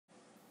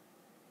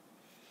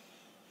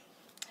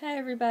Hi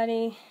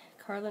everybody,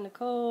 Carla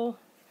Nicole.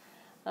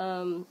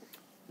 The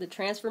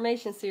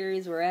Transformation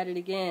Series, we're at it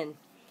again.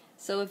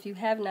 So if you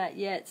have not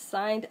yet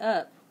signed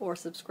up or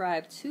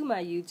subscribed to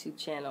my YouTube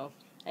channel,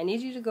 I need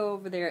you to go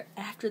over there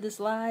after this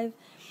live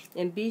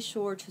and be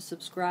sure to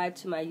subscribe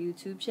to my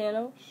YouTube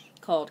channel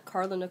called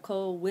Carla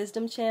Nicole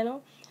Wisdom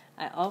Channel.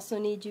 I also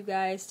need you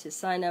guys to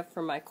sign up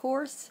for my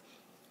course,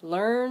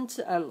 Learn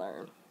to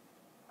Unlearn.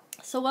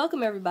 So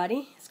welcome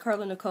everybody, it's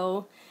Carla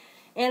Nicole.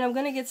 And I'm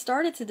going to get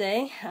started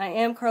today. I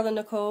am Carla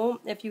Nicole.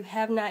 If you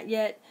have not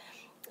yet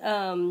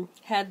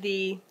had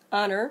the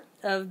honor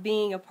of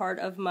being a part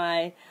of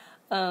my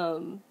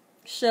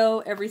show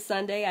every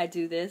Sunday, I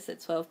do this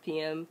at 12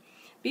 p.m.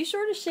 Be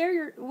sure to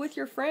share with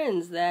your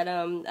friends that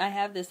I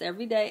have this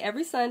every day,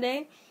 every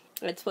Sunday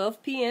at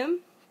 12 p.m.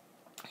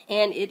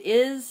 And it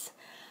is,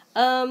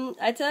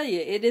 I tell you,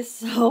 it is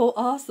so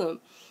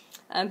awesome.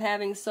 I'm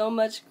having so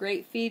much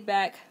great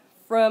feedback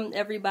from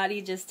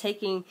everybody just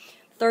taking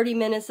 30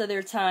 minutes of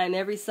their time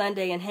every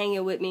Sunday and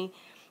hanging with me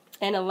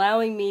and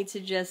allowing me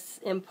to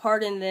just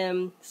impart in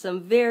them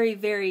some very,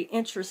 very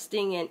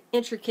interesting and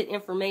intricate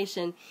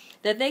information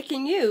that they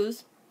can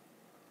use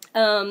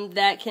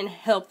that can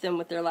help them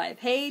with their life.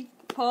 Hey,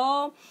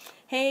 Paul.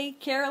 Hey,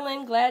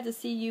 Carolyn. Glad to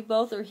see you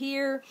both are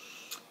here.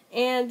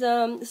 And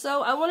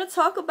so I want to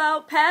talk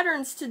about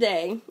patterns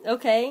today,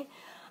 okay?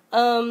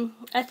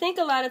 I think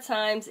a lot of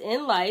times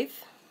in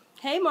life,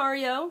 hey,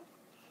 Mario.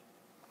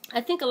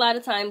 I think a lot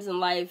of times in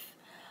life,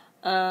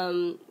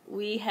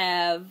 we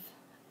have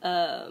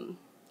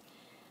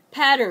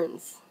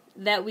patterns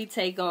that we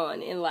take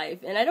on in life.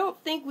 And I don't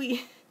think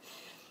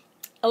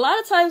a lot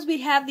of times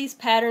we have these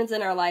patterns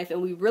in our life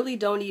and we really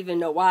don't even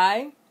know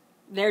why.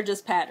 They're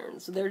just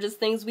patterns. They're just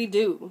things we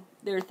do.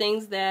 They're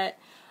things that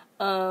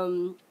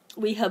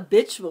we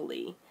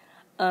habitually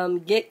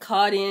get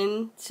caught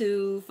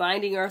into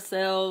finding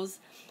ourselves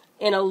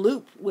in a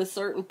loop with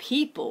certain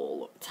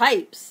people,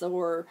 types,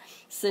 or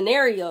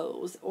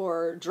scenarios,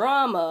 or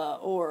drama,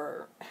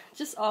 or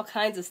just all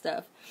kinds of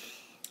stuff.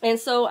 And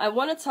so I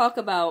want to talk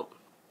about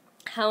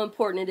how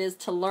important it is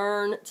to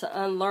learn to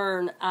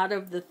unlearn out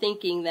of the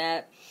thinking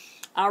that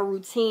our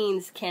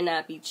routines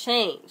cannot be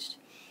changed.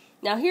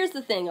 Now here's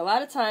the thing, a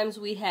lot of times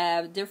we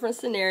have different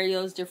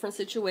scenarios, different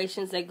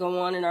situations that go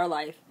on in our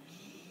life.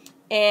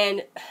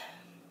 And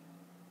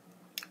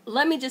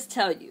let me just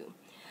tell you,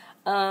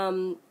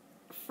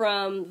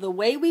 from the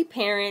way we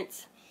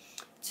parent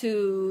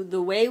to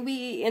the way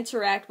we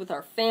interact with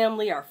our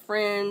family, our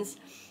friends,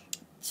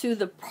 to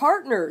the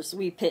partners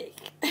we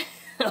pick.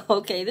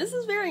 Okay, this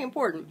is very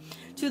important.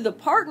 To the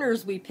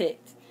partners we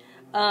picked,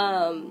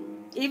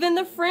 even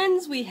the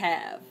friends we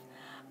have.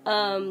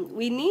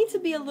 We need to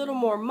be a little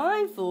more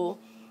mindful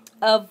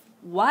of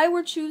why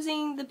we're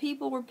choosing the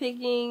people we're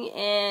picking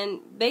and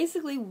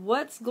basically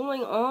what's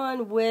going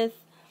on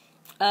with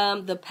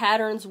the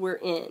patterns we're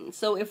in.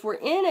 So if we're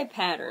in a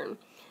pattern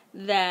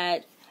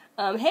that,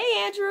 hey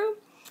Andrew,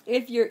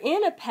 if you're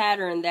in a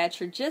pattern that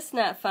you're just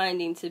not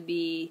finding to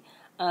be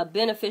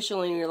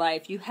beneficial in your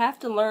life, you have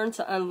to learn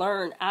to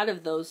unlearn out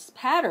of those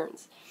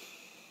patterns.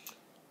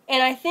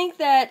 And I think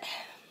that,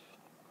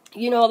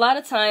 you know, a lot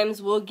of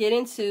times we'll get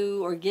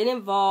into or get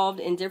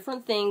involved in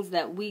different things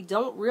that we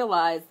don't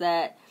realize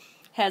that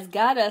has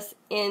got us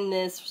in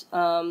this,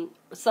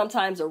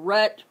 sometimes a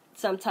rut,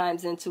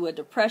 sometimes into a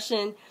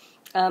depression.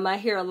 I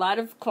hear a lot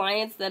of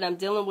clients that I'm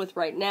dealing with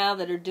right now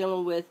that are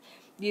dealing with,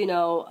 you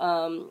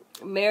know,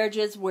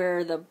 marriages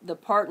where the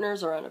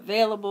partners are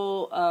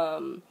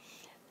unavailable.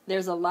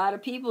 There's a lot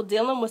of people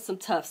dealing with some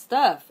tough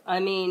stuff. I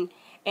mean,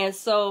 and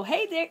so,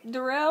 hey,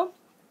 Darrell.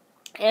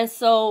 And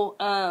so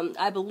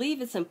I believe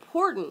it's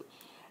important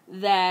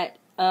that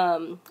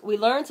we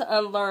learn to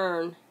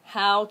unlearn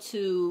how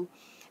to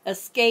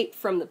escape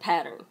from the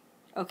pattern,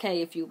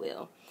 okay, if you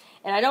will.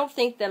 And I don't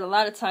think that a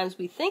lot of times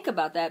we think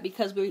about that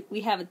because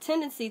we have a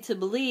tendency to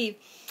believe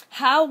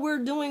how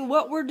we're doing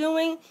what we're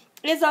doing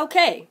is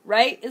okay,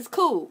 right? It's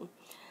cool.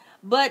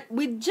 But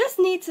we just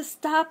need to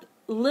stop,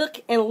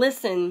 look, and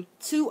listen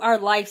to our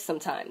life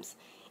sometimes.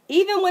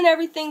 Even when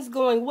everything's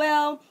going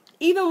well,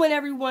 even when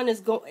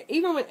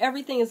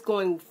everything is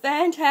going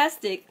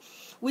fantastic,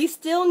 we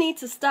still need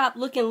to stop,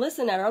 look, and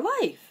listen at our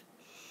life.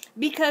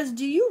 Because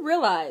do you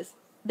realize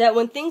that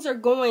when things are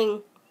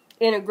going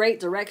in a great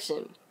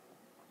direction,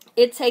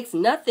 it takes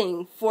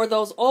nothing for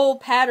those old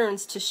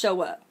patterns to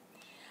show up,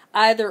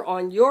 either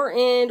on your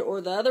end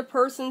or the other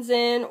person's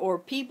end or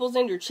people's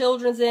end, your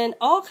children's end.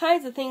 All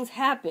kinds of things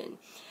happen.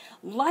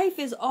 Life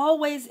is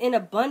always in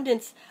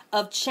abundance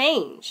of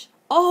change,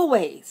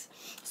 always.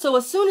 So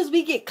as soon as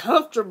we get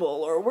comfortable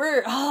or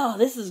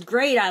this is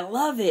great, I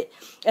love it.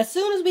 As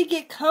soon as we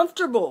get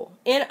comfortable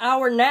in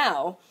our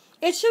now,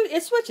 it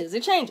switches,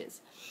 it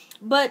changes.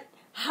 But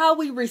how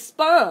we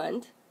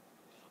respond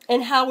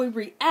and how we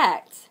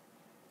react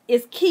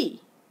is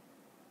key.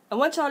 I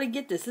want y'all to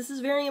get this. This is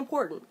very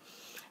important.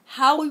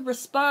 How we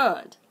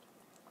respond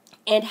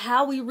and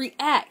how we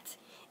react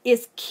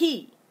is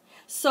key.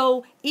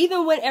 So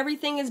even when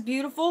everything is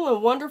beautiful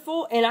and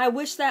wonderful, and I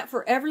wish that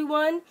for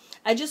everyone,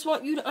 I just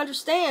want you to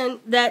understand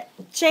that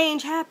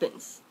change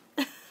happens.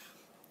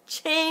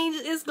 Change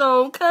is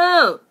gonna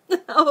come.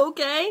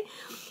 Okay?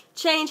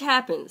 Change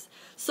happens.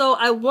 So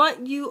I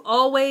want you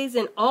always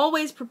and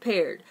always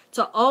prepared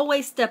to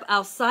always step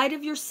outside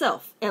of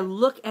yourself and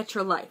look at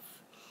your life.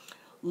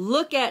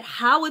 Look at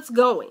how it's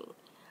going.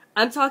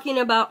 I'm talking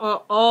about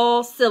on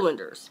all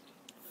cylinders.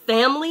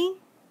 Family,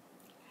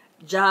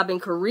 job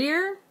and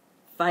career,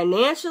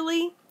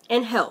 financially,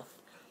 and health.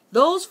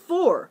 Those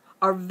 4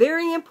 are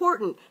very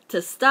important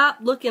to stop,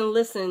 look, and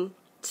listen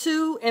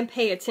to and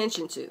pay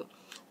attention to.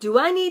 Do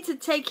I need to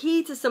take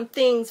heed to some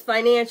things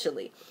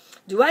financially?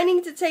 Do I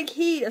need to take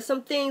heed of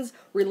some things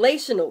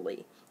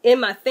relationally, in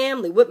my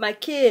family, with my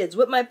kids,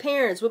 with my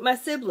parents, with my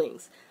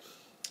siblings,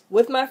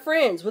 with my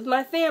friends, with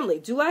my family?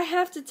 Do I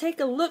have to take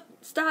a look,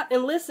 stop,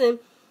 and listen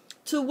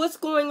to what's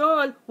going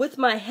on with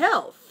my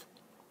health?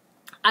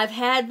 I've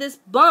had this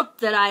bump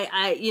that I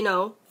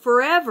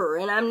forever,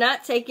 and I'm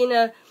not taking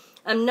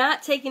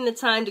the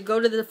time to go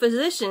to the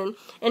physician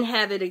and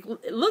have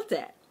it looked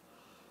at.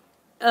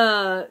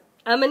 I'm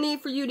gonna need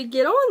for you to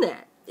get on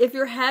that. If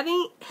you're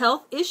having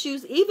health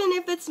issues, even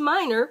if it's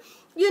minor,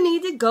 you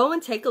need to go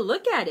and take a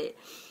look at it.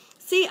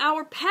 See,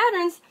 our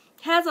patterns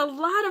has a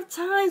lot of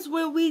times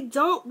when we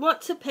don't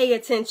want to pay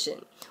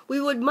attention. We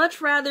would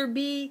much rather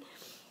be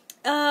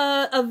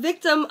a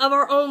victim of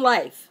our own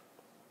life.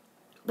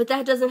 But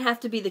that doesn't have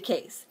to be the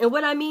case. And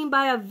what I mean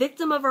by a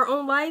victim of our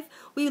own life,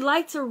 we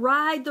like to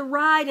ride the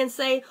ride and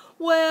say,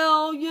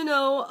 well,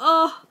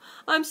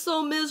 I'm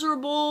so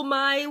miserable.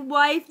 My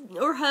wife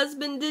or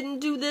husband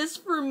didn't do this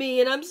for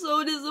me and I'm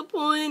so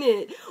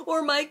disappointed.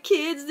 Or my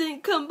kids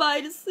didn't come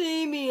by to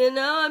see me and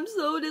now I'm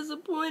so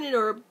disappointed.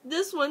 Or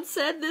this one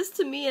said this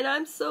to me and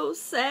I'm so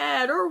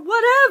sad, or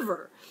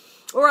whatever.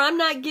 Or I'm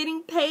not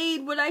getting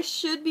paid what I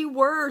should be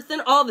worth,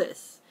 and all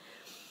this.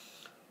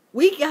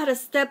 We got to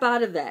step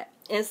out of that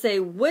and say,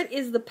 what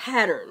is the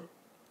pattern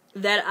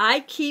that I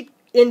keep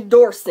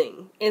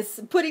endorsing and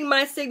putting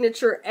my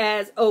signature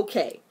as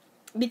okay?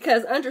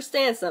 Because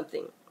understand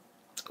something.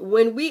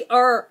 When we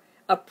are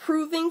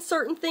approving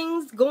certain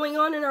things going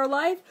on in our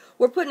life,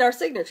 we're putting our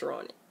signature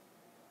on it.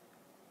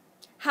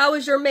 How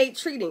is your mate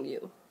treating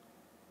you?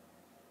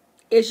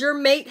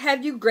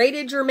 Have you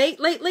graded your mate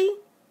lately?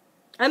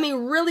 I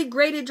mean, really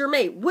graded your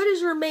mate. What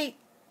is your mate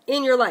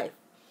in your life?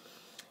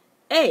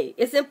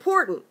 It's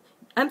important.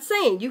 I'm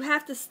saying you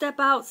have to step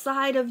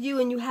outside of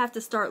you and you have to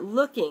start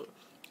looking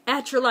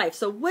at your life.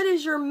 So what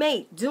is your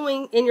mate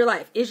doing in your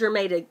life? Is your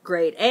mate a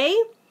grade A,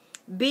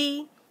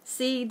 B,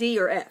 C, D,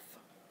 or F?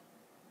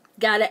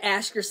 Got to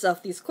ask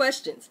yourself these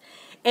questions.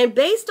 And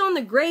based on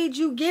the grade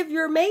you give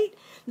your mate,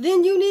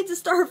 then you need to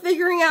start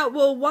figuring out,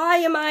 well, why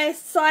am I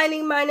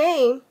signing my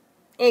name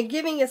and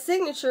giving a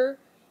signature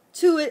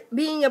to it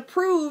being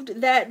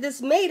approved that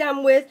this mate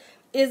I'm with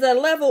is a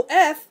level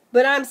F,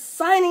 but I'm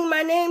signing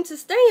my name to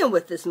staying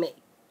with this mate?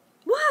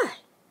 Why?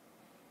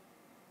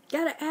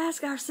 Gotta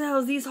ask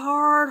ourselves these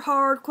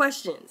hard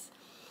questions.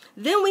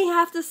 Then we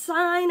have to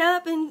sign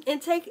up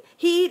and take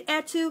heed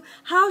to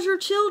how's your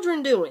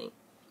children doing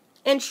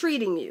and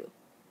treating you.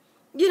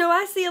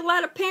 I see a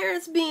lot of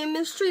parents being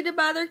mistreated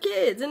by their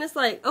kids, and it's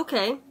like,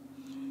 okay,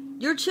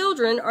 your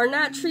children are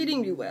not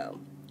treating you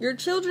well. Your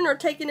children are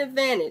taking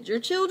advantage. Your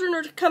children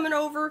are coming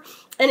over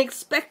and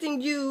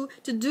expecting you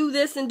to do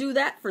this and do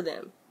that for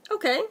them.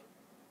 Okay,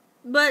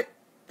 but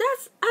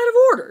that's out of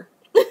order.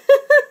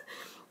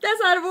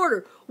 That's out of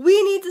order.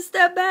 We need to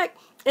step back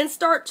and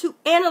start to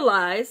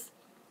analyze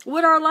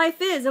what our life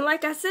is. And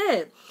like I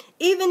said,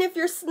 even if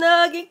you're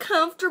snug and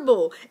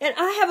comfortable, and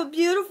I have a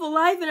beautiful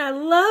life and I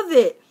love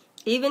it,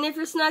 even if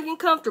you're snug and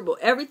comfortable,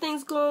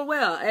 everything's going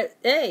well,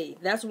 hey,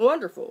 that's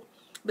wonderful.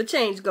 But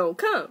change gonna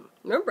come.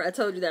 Remember, I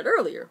told you that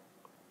earlier.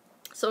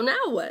 So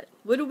now what?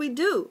 What do we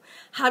do?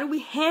 How do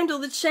we handle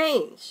the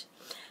change?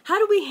 How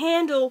do we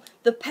handle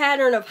the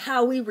pattern of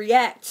how we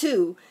react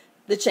to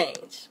the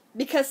change?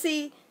 Because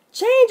see,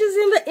 change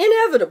is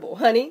inevitable,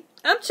 honey.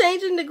 I'm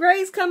changing. The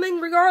grades coming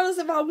regardless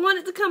if I want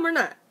it to come or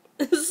not.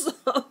 So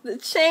the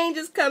change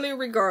is coming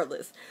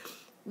regardless.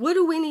 What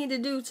do we need to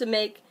do to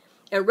make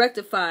and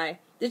rectify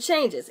the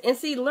changes? And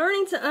see,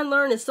 learning to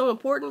unlearn is so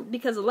important,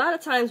 because a lot of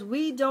times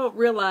we don't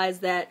realize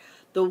that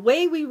the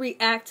way we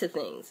react to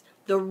things,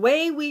 the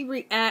way we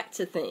react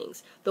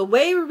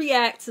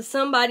to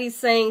somebody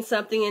saying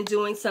something and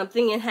doing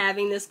something and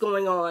having this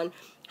going on,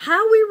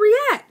 how we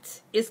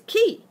react is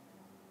key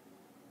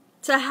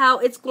to how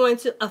it's going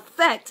to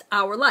affect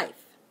our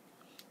life.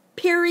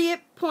 Period,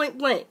 point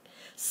blank.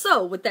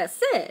 So with that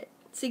said,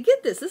 see,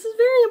 get this. This is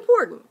very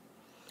important.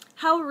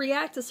 How we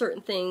react to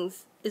certain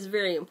things is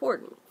very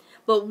important.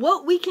 But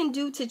what we can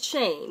do to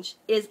change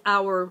is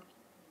our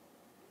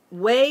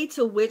way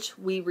to which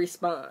we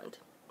respond.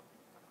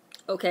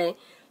 Okay,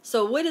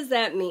 so what does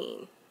that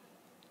mean?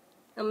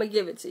 I'm going to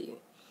give it to you.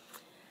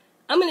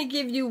 I'm going to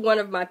give you one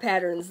of my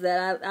patterns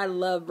that I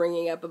love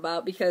bringing up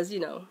about, because,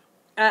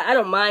 I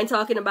don't mind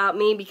talking about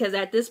me, because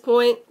at this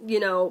point,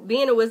 being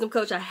a wisdom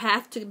coach, I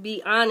have to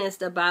be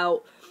honest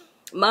about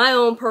my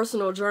own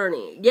personal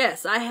journey.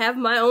 Yes, I have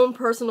my own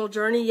personal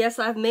journey. Yes,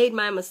 I've made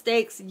my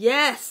mistakes.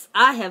 Yes,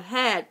 I have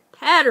had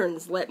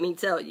patterns, let me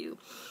tell you.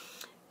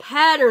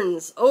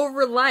 Patterns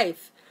over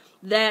life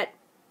that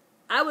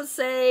I would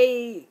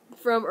say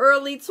from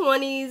early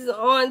 20s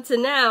on to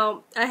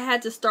now, I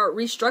had to start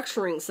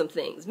restructuring some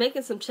things,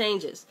 making some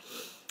changes.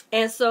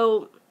 And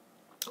so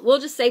we'll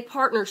just say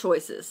partner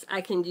choices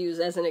I can use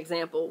as an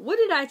example. What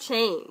did I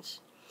change?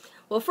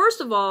 Well,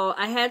 first of all,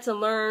 I had to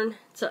learn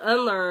to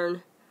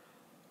unlearn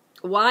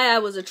why I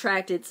was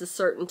attracted to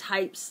certain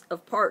types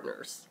of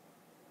partners.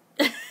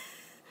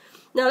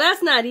 Now,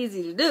 that's not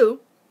easy to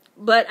do,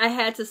 but I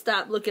had to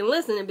stop, look, and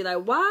listen and be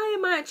like, why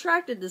am I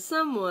attracted to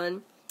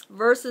someone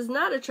versus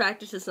not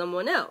attracted to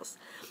someone else?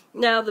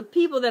 Now, the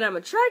people that I'm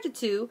attracted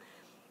to,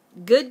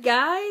 good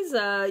guys,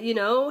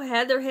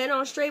 had their head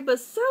on straight, but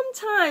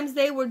sometimes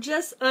they were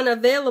just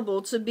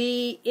unavailable to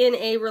be in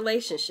a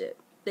relationship.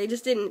 They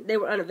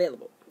were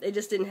unavailable. They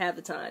just didn't have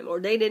the time,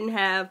 or they didn't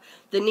have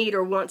the need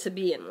or want to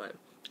be in one.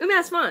 And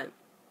that's fine.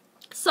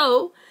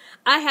 So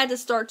I had to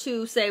start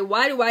to say,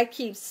 why do I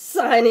keep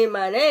signing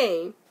my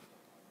name?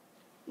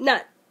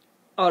 Not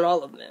on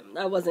all of them.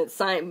 I wasn't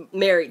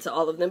married to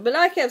all of them, but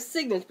I kept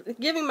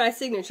giving my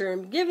signature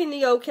and giving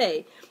the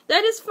okay.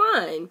 That is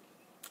fine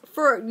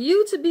for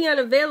you to be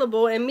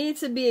unavailable and me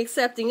to be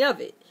accepting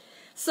of it.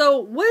 So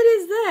what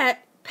is that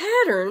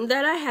pattern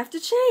that I have to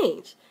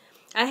change?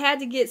 I had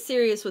to get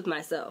serious with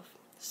myself.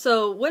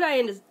 So what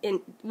I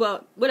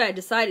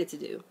decided to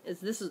do is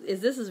this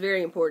is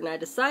very important. I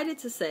decided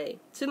to say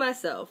to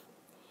myself,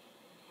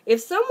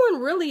 if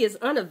someone really is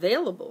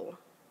unavailable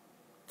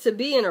to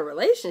be in a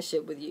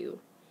relationship with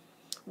you,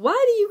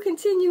 why do you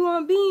continue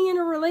on being in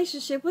a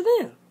relationship with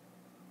them?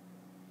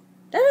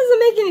 That doesn't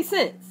make any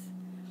sense.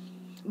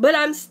 But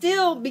I'm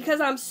still,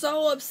 because I'm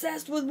so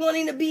obsessed with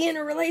wanting to be in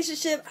a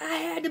relationship, I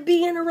had to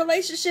be in a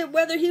relationship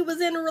whether he was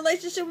in a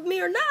relationship with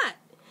me or not.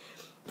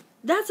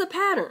 That's a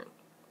pattern.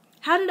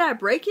 How did I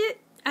break it?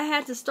 I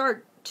had to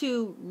start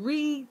to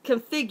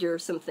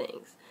reconfigure some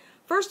things.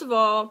 First of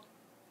all,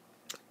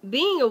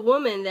 being a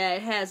woman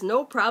that has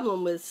no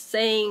problem with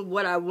saying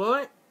what I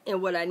want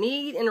and what I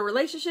need in a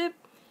relationship,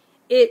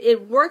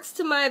 it works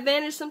to my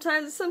advantage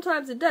sometimes, and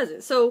sometimes it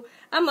doesn't. So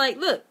I'm like,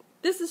 look,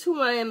 this is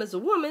who I am as a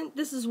woman.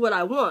 This is what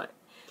I want.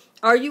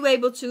 Are you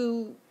able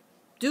to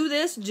do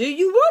this? Do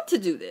you want to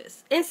do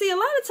this? And see, a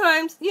lot of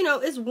times,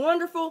 it's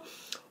wonderful.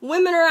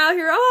 Women are out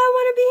here, oh, I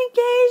want to be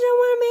engaged. I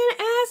want a man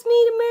to ask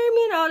me to marry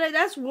me and all that.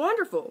 That's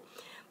wonderful.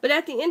 But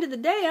at the end of the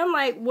day, I'm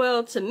like,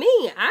 well, to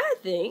me, I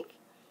think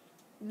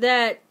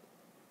that,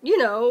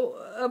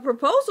 a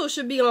proposal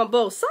should be on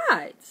both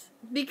sides.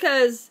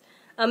 Because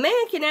a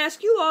man can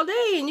ask you all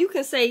day and you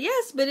can say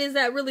yes, but is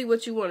that really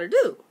what you want to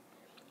do?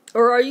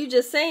 Or are you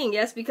just saying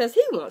yes because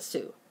he wants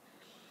to?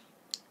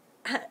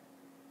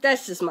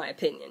 That's just my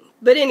opinion.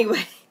 But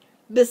anyway,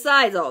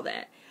 besides all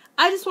that,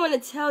 I just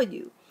want to tell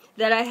you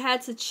that I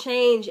had to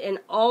change and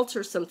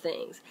alter some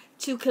things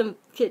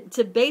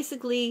to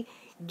basically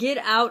get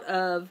out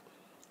of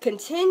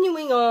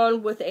continuing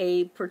on with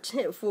a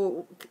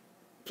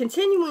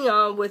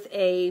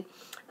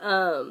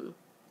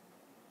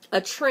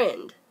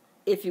trend,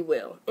 if you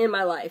will, in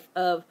my life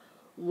of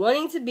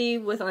wanting to be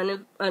with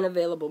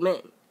unavailable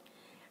men.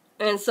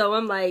 And so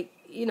I'm like,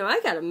 I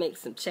got to make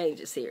some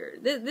changes here.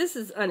 This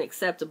is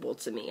unacceptable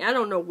to me. I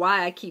don't know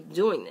why I keep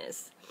doing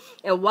this.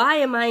 And why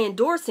am I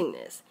endorsing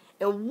this?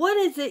 And what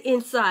is it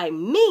inside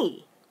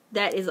me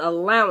that is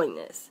allowing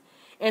this?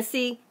 And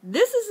see,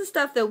 this is the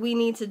stuff that we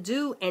need to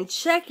do and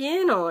check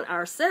in on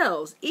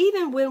ourselves,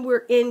 even when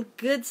we're in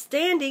good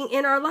standing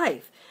in our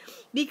life.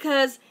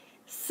 Because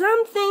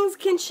some things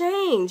can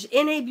change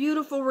in a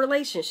beautiful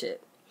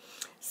relationship.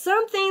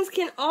 Some things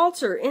can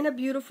alter in a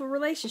beautiful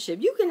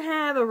relationship. You can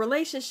have a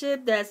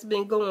relationship that's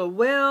been going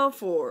well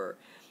for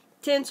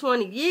 10,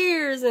 20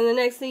 years, and the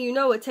next thing you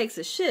know, it takes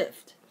a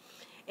shift.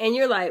 And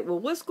you're like, well,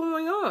 what's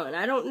going on?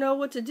 I don't know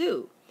what to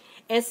do.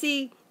 And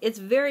see, it's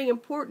very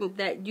important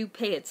that you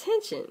pay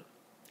attention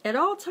at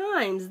all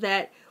times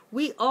that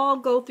we all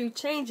go through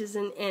changes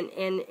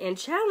and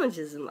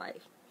challenges in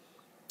life.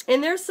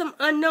 And there's some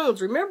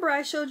unknowns. Remember,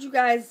 I showed you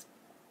guys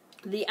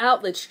the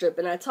outlet strip,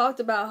 and I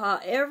talked about how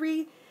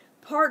every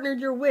partner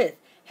you're with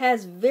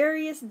has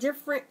various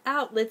different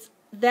outlets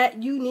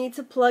that you need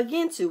to plug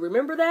into.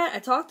 Remember that? I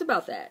talked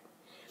about that.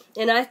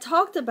 And I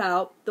talked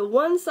about the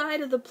one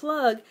side of the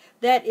plug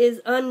that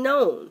is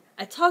unknown.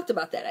 I talked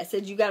about that. I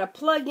said you got to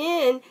plug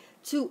in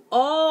to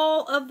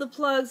all of the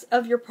plugs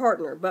of your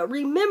partner. But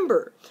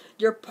remember,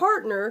 your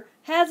partner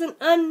has an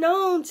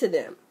unknown to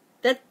them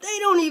that they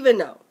don't even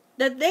know,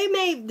 that they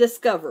may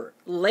discover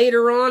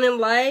later on in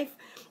life,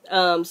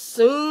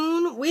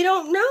 soon. We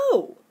don't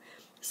know.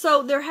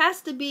 So there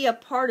has to be a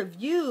part of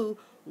you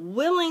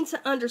willing to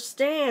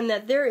understand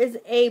that there is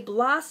a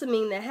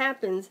blossoming that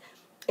happens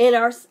in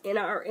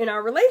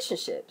our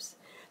relationships.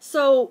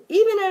 So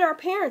even in our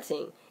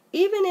parenting,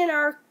 even in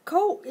our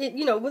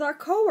with our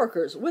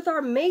coworkers, with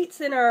our mates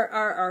and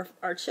our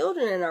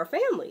children and our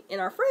family, in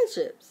our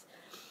friendships.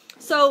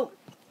 So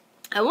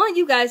I want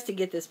you guys to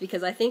get this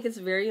because I think it's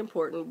very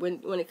important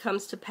when it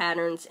comes to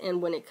patterns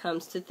and when it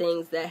comes to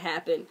things that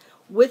happen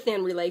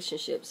within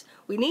relationships.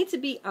 We need to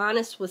be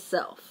honest with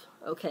self,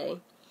 okay?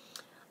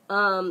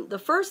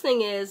 The first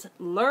thing is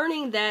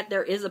learning that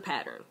there is a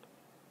pattern.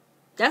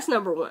 That's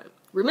number one.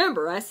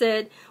 Remember, I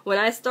said when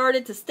I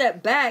started to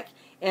step back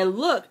and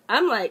look,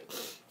 I'm like,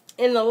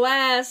 in the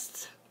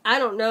last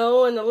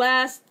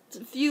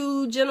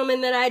few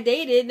gentlemen that I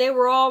dated, they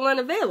were all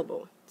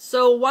unavailable.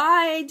 So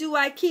why do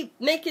I keep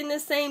making the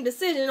same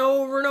decision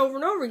over and over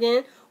and over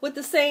again with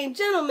the same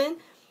gentleman,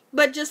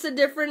 but just a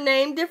different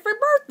name, different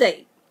birth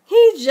date?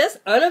 He's just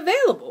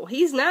unavailable.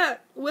 He's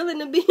not willing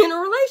to be in a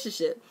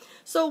relationship.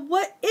 So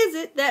what is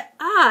it that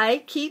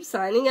I keep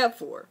signing up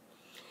for?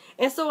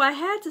 And so I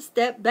had to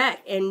step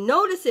back and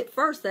notice it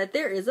first that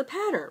there is a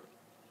pattern.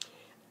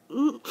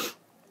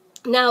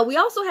 Now, we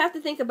also have to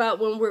think about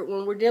when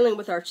we're dealing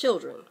with our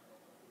children.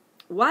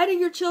 Why do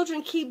your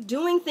children keep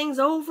doing things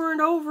over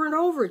and over and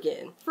over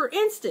again? For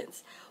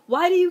instance,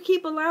 why do you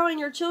keep allowing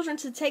your children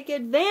to take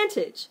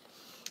advantage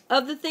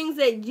of the things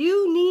that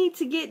you need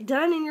to get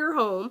done in your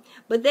home,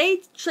 but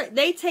they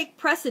take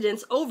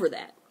precedence over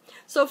that?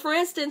 So, for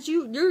instance,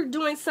 you're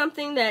doing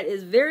something that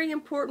is very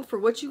important for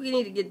what you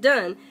need to get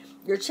done.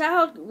 Your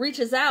child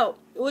reaches out,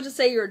 we'll just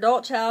say your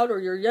adult child or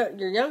your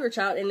younger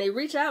child, and they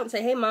reach out and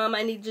say, hey, Mom,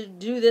 I need to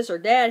do this, or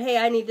Dad, hey,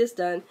 I need this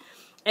done.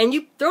 And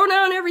you throw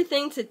down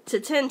everything to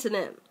tend to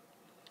them.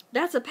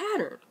 That's a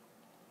pattern.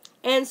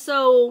 And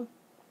so,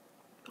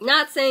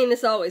 not saying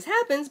this always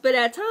happens, but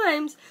at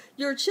times,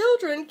 your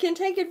children can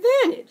take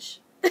advantage.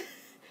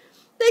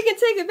 They can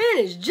take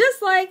advantage,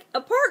 just like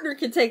a partner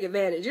can take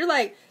advantage. You're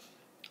like,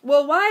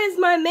 well, why is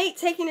my mate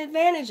taking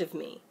advantage of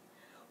me?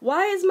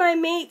 Why is my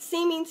mate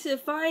seeming to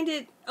find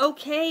it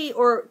okay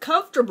or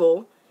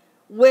comfortable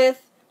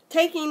with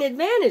taking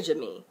advantage of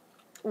me?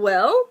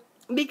 Well,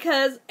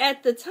 because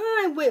at the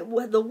time,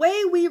 with the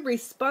way we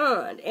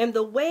respond and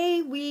the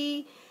way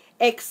we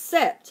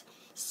accept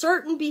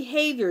certain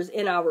behaviors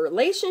in our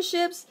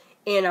relationships,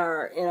 in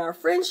our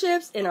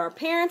friendships, in our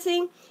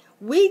parenting,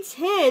 we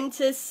tend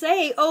to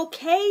say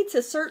okay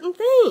to certain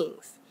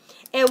things.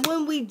 And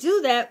when we do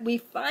that, we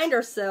find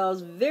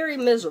ourselves very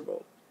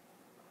miserable.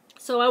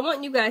 So I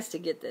want you guys to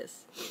get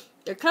this.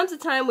 There comes a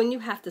time when you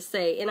have to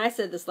say, and I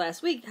said this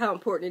last week, how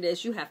important it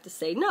is you have to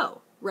say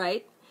no,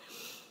 right?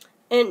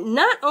 And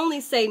not only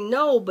say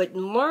no, but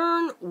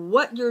learn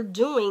what you're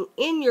doing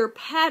in your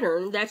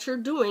pattern that you're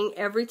doing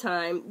every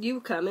time you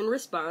come in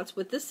response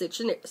with this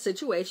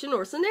situation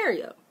or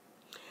scenario.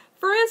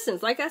 For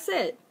instance, like I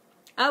said,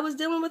 I was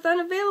dealing with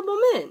unavailable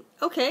men.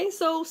 Okay,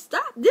 so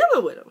stop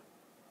dealing with them.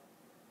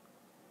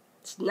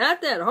 It's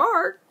not that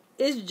hard.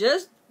 It's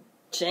just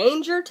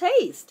change your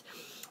taste.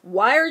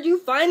 Why are you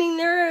finding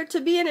there to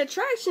be an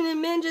attraction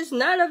in men just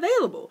not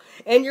available?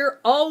 And you're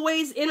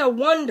always in a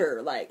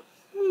wonder, like,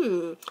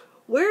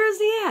 where is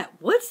he at?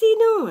 What's he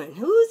doing?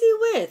 Who's he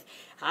with?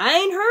 I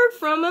ain't heard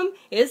from him.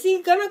 Is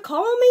he gonna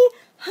call me?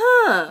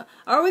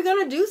 Are we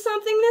gonna do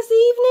something this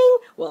evening?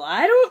 Well,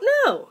 I don't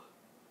know.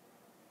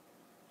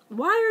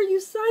 Why are you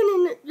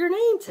signing your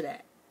name to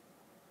that?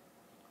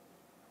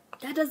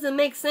 That doesn't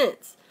make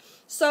sense.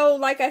 So,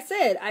 like I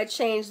said, I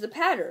changed the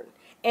pattern.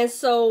 And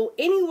so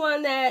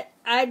anyone that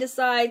I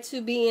decide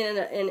to be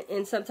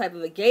in some type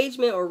of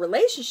engagement or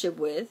relationship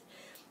with,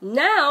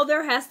 now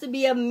there has to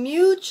be a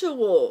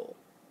mutual,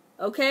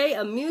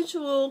 a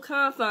mutual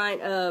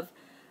confine of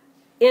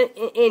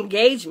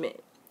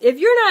engagement. If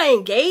you're not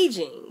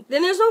engaging,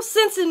 then there's no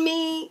sense in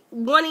me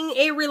wanting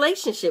a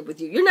relationship with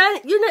you. You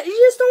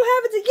just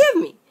don't have it to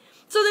give me.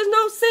 So there's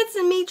no sense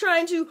in me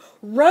trying to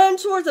run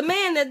towards a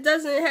man that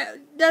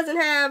doesn't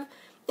have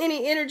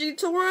any energy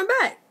to run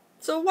back.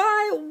 So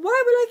why would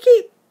I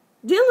keep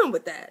dealing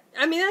with that?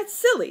 I mean, that's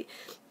silly.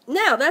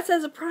 Now, that's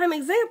as a prime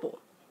example.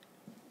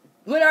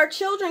 When our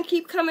children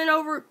keep coming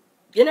over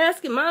and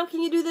asking, Mom,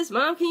 can you do this?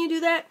 Mom, can you do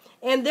that?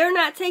 And they're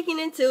not taking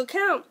into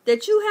account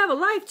that you have a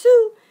life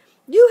too.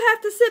 You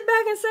have to sit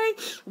back and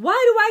say, why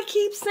do I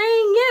keep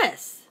saying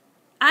yes?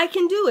 I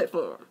can do it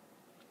for them.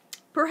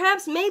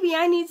 Perhaps maybe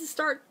I need to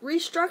start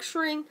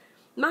restructuring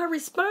my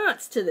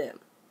response to them.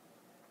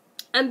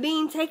 I'm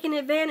being taken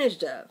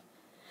advantage of.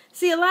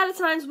 See, a lot of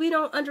times we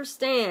don't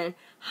understand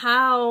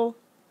how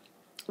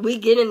we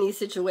get in these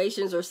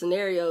situations or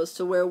scenarios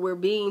to where we're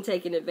being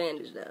taken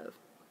advantage of,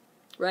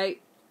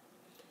 right?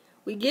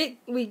 We get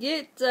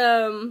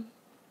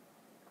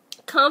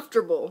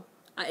comfortable,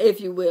 if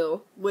you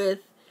will, with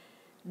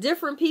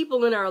different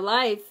people in our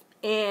life,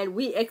 and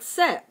we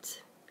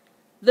accept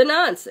the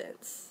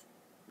nonsense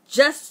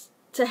just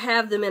to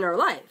have them in our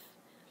life.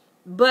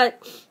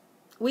 But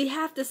we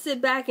have to sit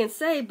back and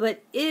say,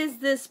 but is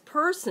this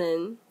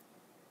person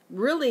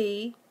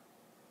really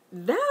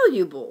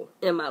valuable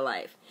in my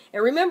life?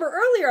 And remember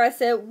earlier I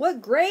said,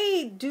 what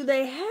grade do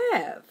they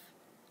have?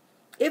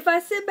 If I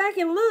sit back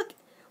and look,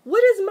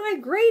 what is my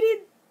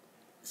graded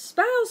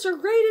spouse or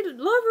graded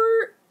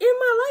lover in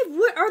my life?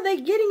 What are they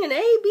getting, an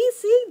A, B,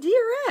 C, D,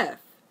 or F?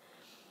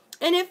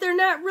 And if they're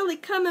not really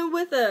coming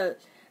with a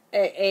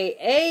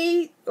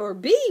A or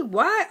B,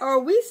 why are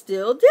we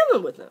still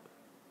dealing with them?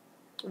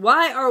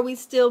 Why are we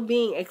still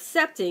being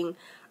accepting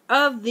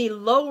of the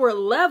lower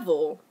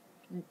level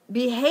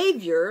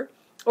behavior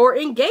or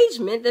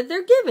engagement that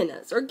they're giving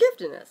us or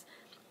gifting us?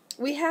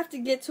 We have to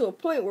get to a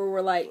point where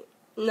we're like,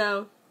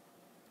 no,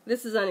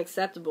 this is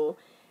unacceptable,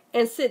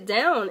 and sit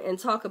down and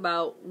talk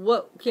about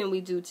what can we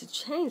do to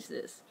change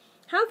this.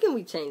 How can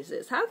we change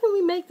this? How can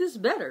we make this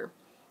better?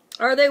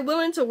 Are they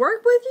willing to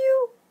work with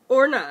you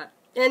or not?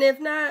 And if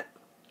not,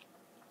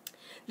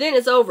 then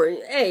it's over.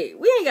 Hey,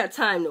 we ain't got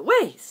time to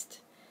waste.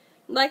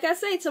 Like I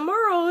say,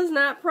 tomorrow is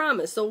not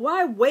promised. So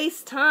why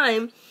waste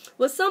time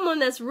with someone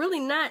that's really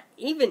not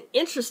even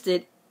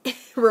interested,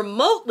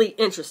 remotely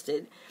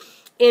interested,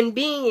 in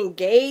being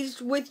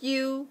engaged with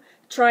you,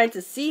 trying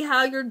to see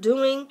how you're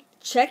doing,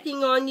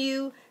 checking on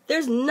you?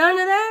 There's none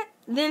of that.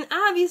 Then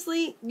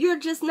obviously you're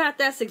just not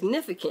that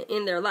significant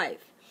in their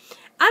life.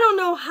 I don't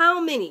know how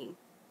many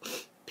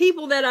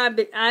people that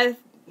I've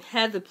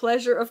had the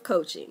pleasure of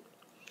coaching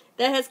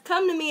that has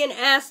come to me and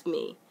asked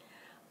me,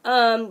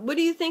 what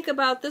do you think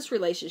about this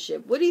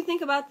relationship? What do you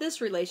think about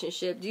this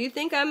relationship? Do you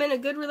think I'm in a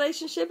good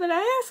relationship? And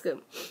I ask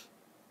them,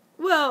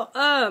 well,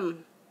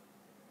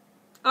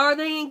 are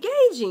they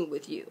engaging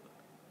with you?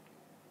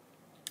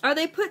 Are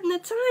they putting the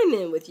time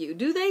in with you?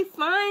 Do they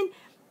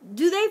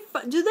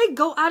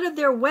go out of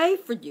their way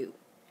for you?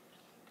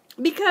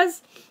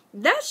 Because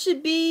that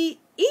should be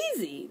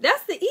easy.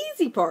 That's the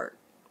easy part.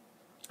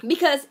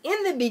 Because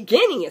in the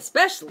beginning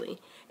especially,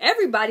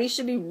 everybody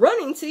should be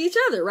running to each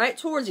other, right?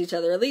 Towards each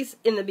other. At least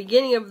in the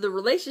beginning of the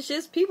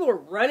relationships, people are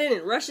running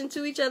and rushing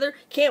to each other.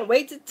 Can't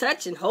wait to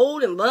touch and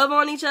hold and love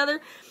on each other.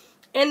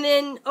 And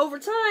then over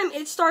time,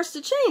 it starts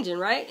to changing,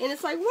 right? And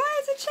it's like, why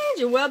is it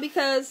changing? Well,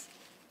 because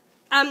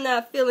I'm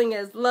not feeling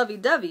as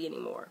lovey-dovey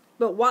anymore.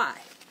 But why?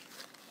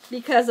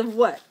 Because of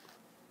what?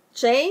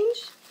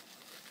 Change?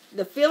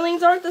 The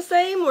feelings aren't the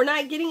same. We're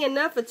not getting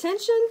enough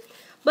attention.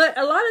 But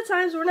a lot of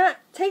times we're not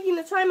taking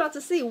the time out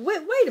to see,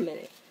 wait a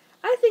minute.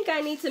 I think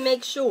I need to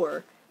make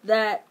sure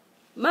that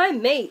my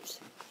mate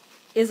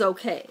is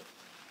okay.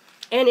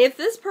 And if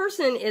this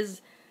person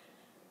is,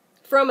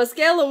 from a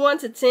scale of 1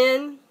 to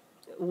 10,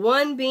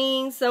 1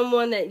 being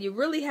someone that you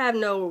really have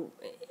no,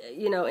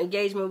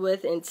 engagement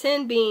with, and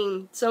 10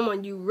 being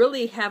someone you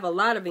really have a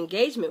lot of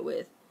engagement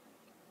with,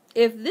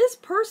 if this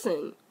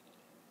person,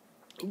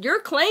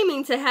 you're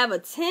claiming to have a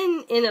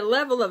 10 in a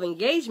level of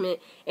engagement,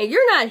 and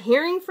you're not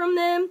hearing from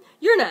them,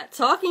 you're not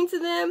talking to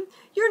them,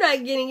 you're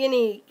not getting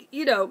any,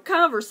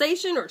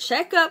 conversation or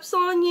checkups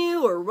on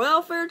you or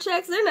welfare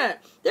checks, they're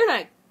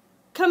not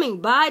coming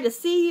by to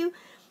see you,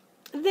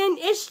 then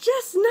it's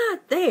just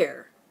not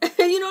there.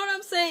 You know what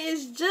I'm saying?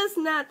 It's just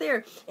not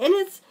there. And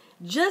it's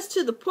just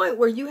to the point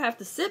where you have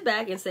to sit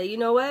back and say, you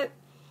know what?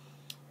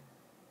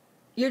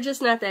 You're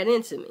just not that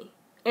into me.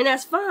 And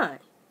that's fine.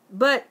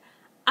 But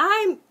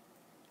I'm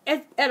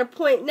at a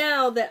point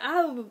now that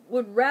I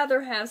would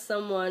rather have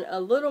someone a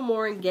little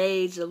more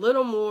engaged, a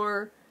little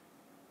more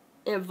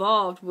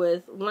involved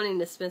with wanting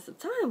to spend some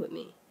time with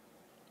me.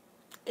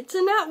 It's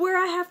not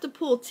where I have to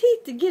pull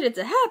teeth to get it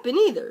to happen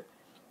either.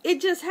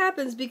 It just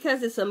happens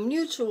because it's a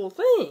mutual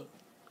thing.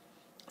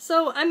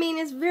 So,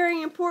 it's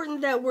very important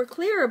that we're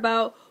clear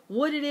about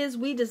what it is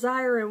we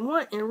desire and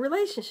want in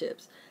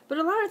relationships. But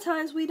a lot of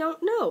times we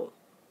don't know.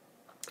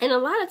 And a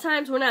lot of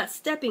times we're not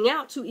stepping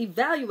out to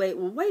evaluate,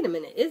 well, wait a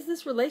minute, is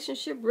this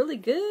relationship really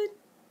good?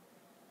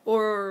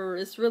 Or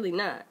it's really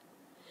not?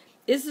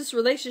 Is this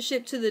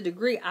relationship to the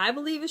degree I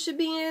believe it should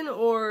be in,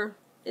 or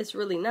it's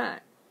really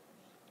not?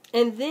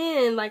 And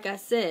then, like I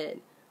said,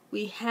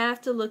 we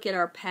have to look at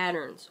our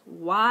patterns.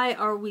 Why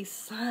are we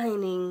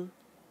signing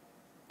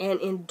and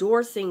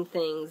endorsing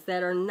things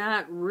that are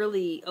not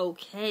really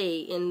okay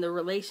in the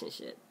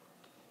relationship?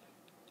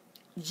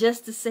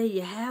 Just to say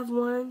you have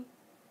one?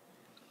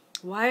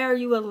 Why are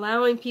you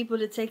allowing people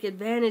to take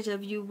advantage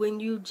of you when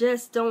you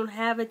just don't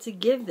have it to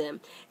give them?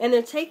 And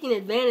they're taking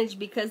advantage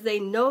because they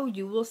know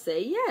you will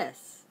say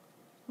yes.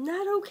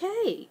 Not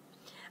okay.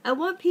 I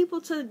want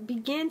people to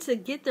begin to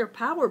get their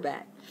power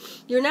back.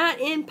 You're not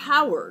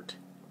empowered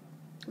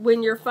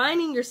when you're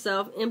finding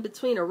yourself in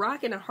between a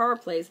rock and a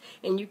hard place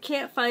and you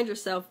can't find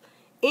yourself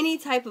any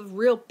type of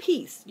real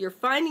peace. You're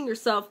finding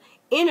yourself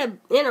in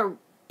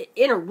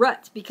a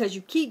rut because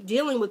you keep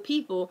dealing with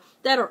people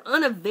that are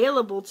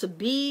unavailable to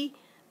be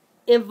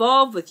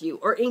involved with you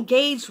or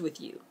engaged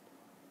with you.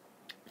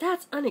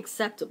 That's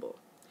unacceptable.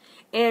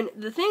 And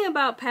the thing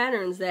about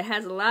patterns that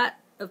has a lot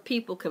of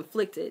people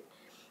conflicted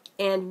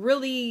and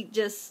really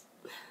just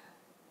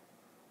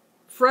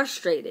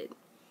frustrated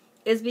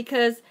is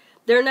because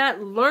they're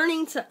not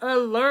learning to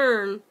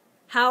unlearn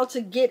how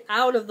to get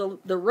out of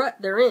the rut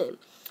they're in.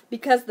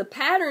 Because the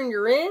pattern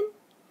you're in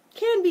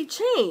can be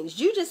changed.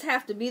 You just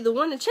have to be the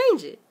one to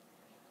change it.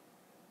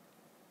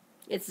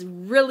 It's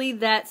really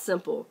that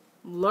simple.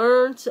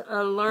 Learn to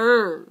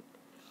unlearn.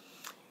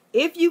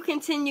 If you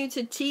continue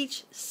to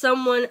teach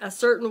someone a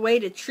certain way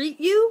to treat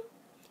you,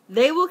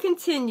 they will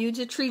continue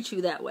to treat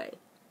you that way.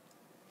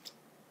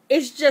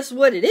 It's just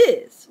what it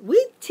is.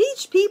 We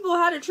teach people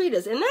how to treat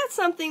us. And that's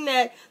something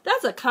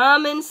that's a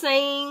common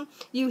saying.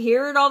 You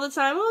hear it all the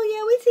time. Oh,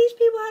 yeah, we teach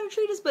people how to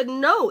treat us. But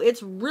no,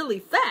 it's really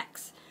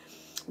facts.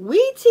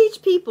 We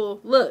teach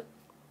people, look,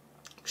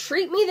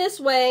 treat me this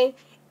way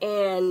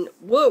and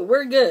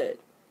we're good.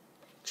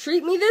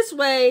 Treat me this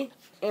way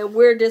and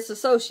we're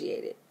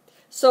disassociated.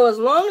 So as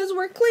long as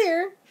we're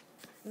clear,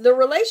 the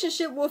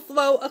relationship will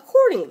flow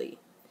accordingly.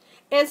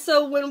 And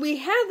so when we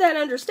have that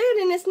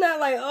understanding, it's not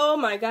like, oh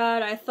my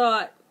God, I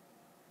thought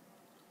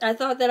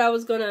that I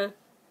was going to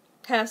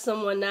have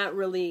someone not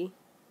really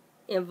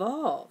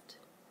involved.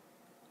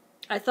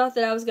 I thought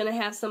that I was going to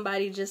have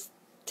somebody just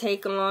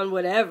take on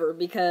whatever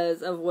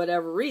because of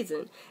whatever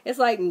reason. It's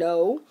like,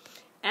 no,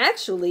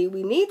 actually,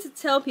 we need to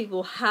tell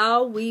people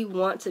how we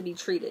want to be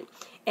treated.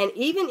 And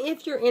even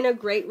if you're in a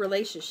great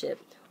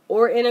relationship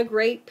or in a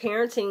great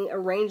parenting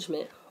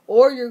arrangement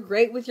or you're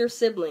great with your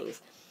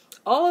siblings,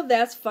 all of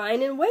that's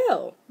fine and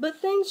well, but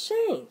things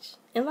change.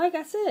 And like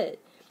I said,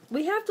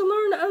 we have to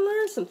learn to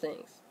unlearn some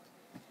things.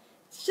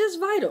 It's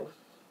just vital.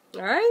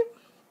 All right?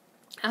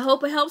 I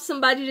hope it helps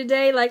somebody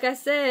today. Like I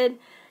said,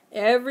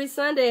 every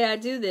Sunday I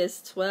do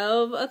this,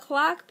 12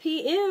 o'clock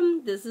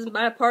p.m. This is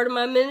my part of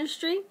my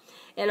ministry.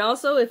 And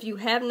also, if you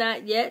have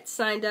not yet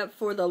signed up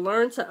for the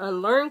Learn to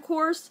Unlearn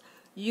course,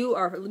 you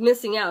are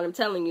missing out. I'm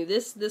telling you,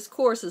 this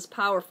course is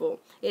powerful.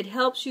 It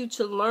helps you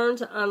to learn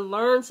to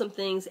unlearn some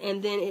things,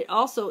 and then it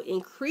also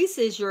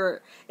increases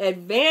your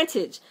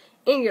advantage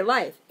in your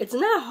life. It's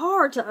not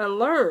hard to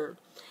unlearn.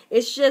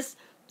 It's just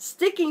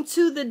sticking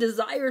to the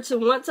desire to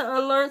want to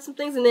unlearn some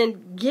things and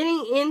then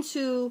getting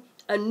into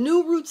a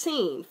new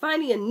routine,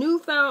 finding a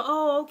newfound,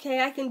 oh,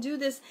 okay, I can do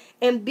this,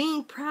 and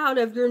being proud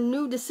of your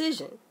new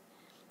decision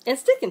and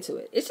sticking to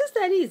it. It's just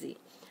that easy.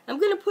 I'm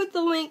going to put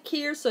the link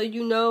here so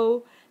you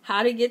know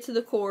how to get to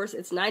the course.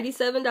 It's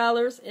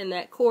 $97, and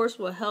that course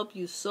will help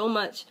you so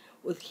much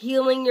with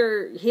healing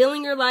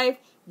your life,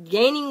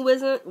 gaining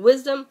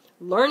wisdom,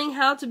 learning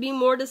how to be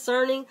more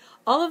discerning,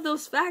 all of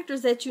those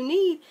factors that you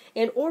need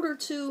in order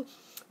to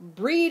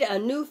breed a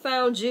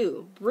newfound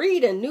you,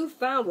 breed a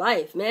newfound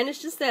life. Man,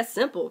 it's just that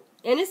simple,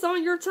 and it's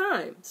on your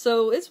time.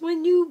 So it's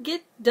when you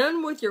get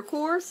done with your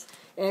course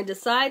and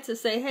decide to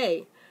say,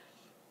 hey,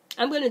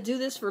 I'm going to do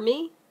this for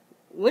me.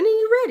 When are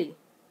you ready?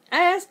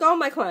 I ask all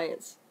my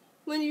clients,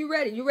 when are you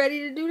ready? You ready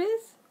to do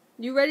this?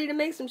 You ready to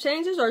make some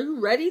changes? Are you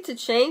ready to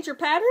change your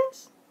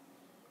patterns?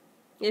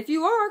 If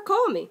you are,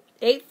 call me.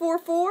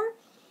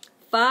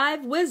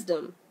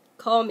 844-5-WISDOM.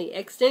 Call me,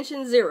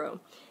 extension 0,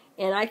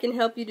 and I can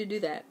help you to do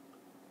that.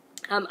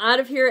 I'm out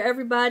of here,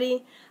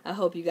 everybody. I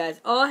hope you guys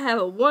all have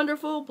a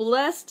wonderful,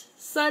 blessed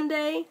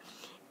Sunday,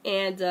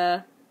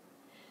 and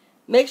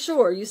make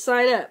sure you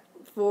sign up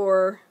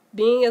for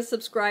being a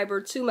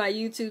subscriber to my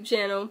YouTube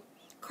channel,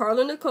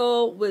 Carla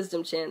Nicole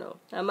Wisdom Channel.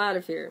 I'm out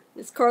of here.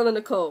 It's Carla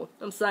Nicole.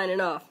 I'm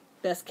signing off.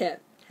 Best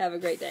kept. Have a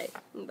great day.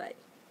 Bye.